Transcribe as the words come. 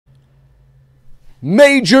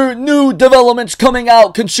Major new developments coming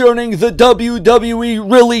out concerning the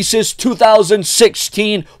WWE releases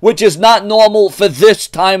 2016, which is not normal for this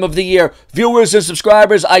time of the year. Viewers and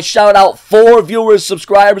subscribers, I shout out 4 viewers,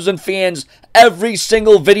 subscribers, and fans every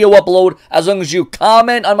single video upload, as long as you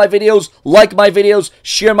comment on my videos, like my videos,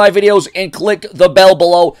 share my videos, and click the bell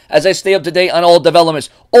below as I stay up to date on all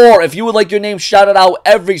developments. Or if you would like your name shouted out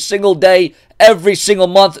every single day, every single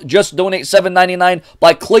month, just donate $7.99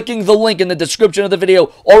 by clicking the link in the description of the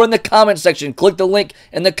video or in the comment section. Click the link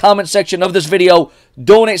in the comment section of this video,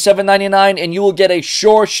 donate $7.99, and you will get a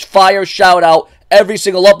surefire shout out every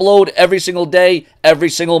single upload, every single day, every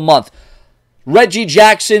single month. Reggie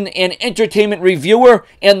Jackson, an entertainment reviewer,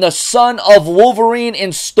 and the son of Wolverine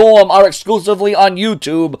and Storm are exclusively on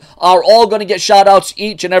YouTube, are all going to get shout-outs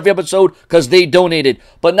each and every episode because they donated.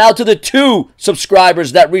 But now to the 2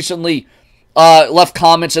 subscribers that recently left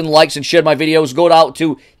comments and likes and shared my videos. Go out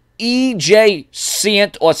to EJ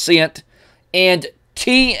Seant or Seant and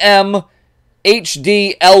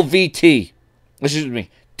TMHDLVT. Excuse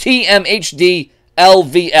me.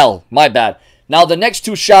 TMHDLVL. My bad. Now, the next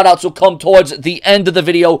 2 shout-outs will come towards the end of the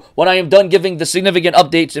video when I am done giving the significant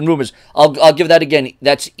updates and rumors. I'll give that again.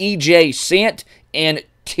 That's EJ Sant and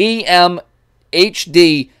TMHDLVL.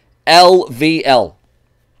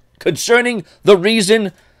 Concerning the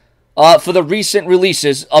reason for the recent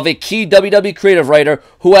releases of a key WWE creative writer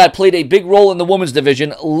who had played a big role in the women's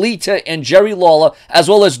division, Lita and Jerry Lawler, as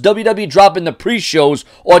well as WWE dropping the pre-shows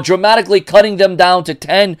or dramatically cutting them down to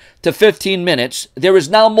 10 to 15 minutes, there is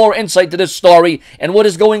now more insight to this story and what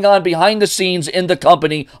is going on behind the scenes in the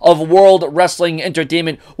company of World Wrestling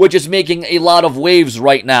Entertainment, which is making a lot of waves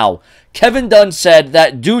right now. Kevin Dunn said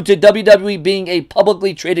that due to WWE being a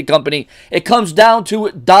publicly traded company, it comes down to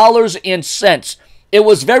dollars and cents. It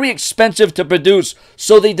was very expensive to produce,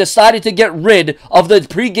 so they decided to get rid of the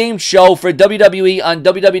pre-game show for WWE on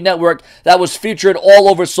WWE Network that was featured all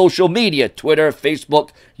over social media, Twitter,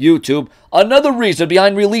 Facebook, YouTube. Another reason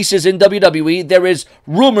behind releases in WWE, there is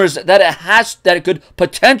rumors that it could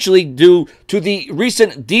potentially due to the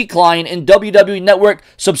recent decline in WWE Network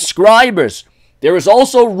subscribers. There is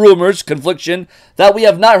also rumors, confliction, that we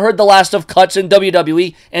have not heard the last of cuts in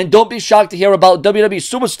WWE, and don't be shocked to hear about WWE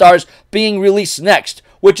superstars being released next,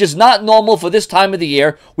 which is not normal for this time of the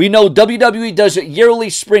year. We know WWE does yearly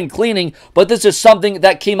spring cleaning, but this is something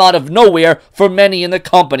that came out of nowhere for many in the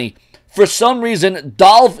company. For some reason,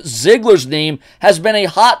 Dolph Ziggler's name has been a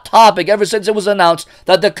hot topic ever since it was announced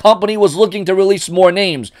that the company was looking to release more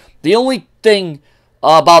names. The only thing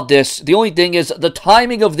is the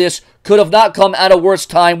timing of this could have not come at a worse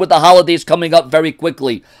time with the holidays coming up very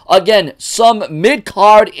quickly. Again, some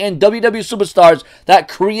mid-card and WWE superstars that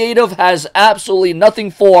creative has absolutely nothing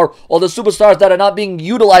for, or the superstars that are not being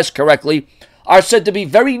utilized correctly, are said to be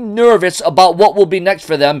very nervous about what will be next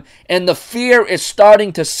for them, and the fear is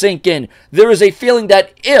starting to sink in. There is a feeling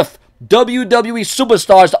that if WWE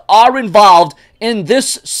superstars are involved in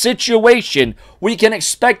this situation, we can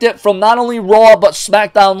expect it from not only Raw but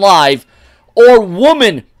SmackDown Live, or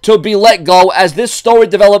women to be let go as this story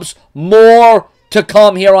develops. More to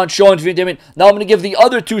come here on SeanzViewEnt. Now I'm going to give the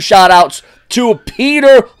other 2 shout-outs to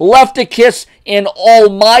Peter Leftekiss and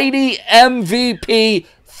Almighty MVP.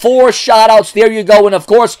 4 shout-outs, there you go. And of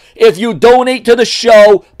course, if you donate to the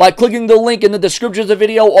show by clicking the link in the description of the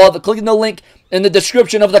video or clicking the link in the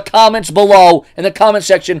description of the comments below in the comment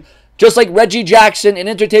section, just like Reggie Jackson, an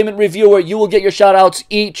entertainment reviewer, you will get your shout-outs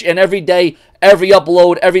each and every day, every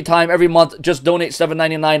upload, every time, every month. Just donate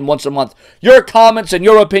 $7.99 once a month. Your comments and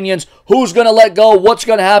your opinions, who's going to let go, what's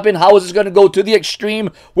going to happen, how is this going to go to the extreme,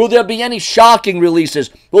 will there be any shocking releases,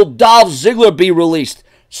 will Dolph Ziggler be released?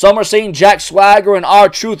 Some are saying Jack Swagger and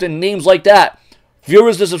R-Truth and names like that.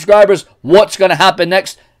 Viewers and subscribers, what's going to happen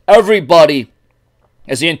next? Everybody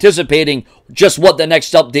is anticipating just what the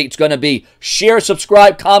next update's going to be. Share,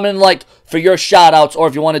 subscribe, comment, and like for your shout-outs, or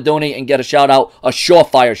if you want to donate and get a shout-out, a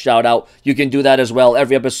surefire shout-out, you can do that as well.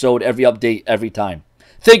 Every episode, every update, every time.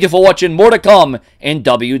 Thank you for watching. More to come in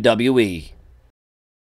WWE.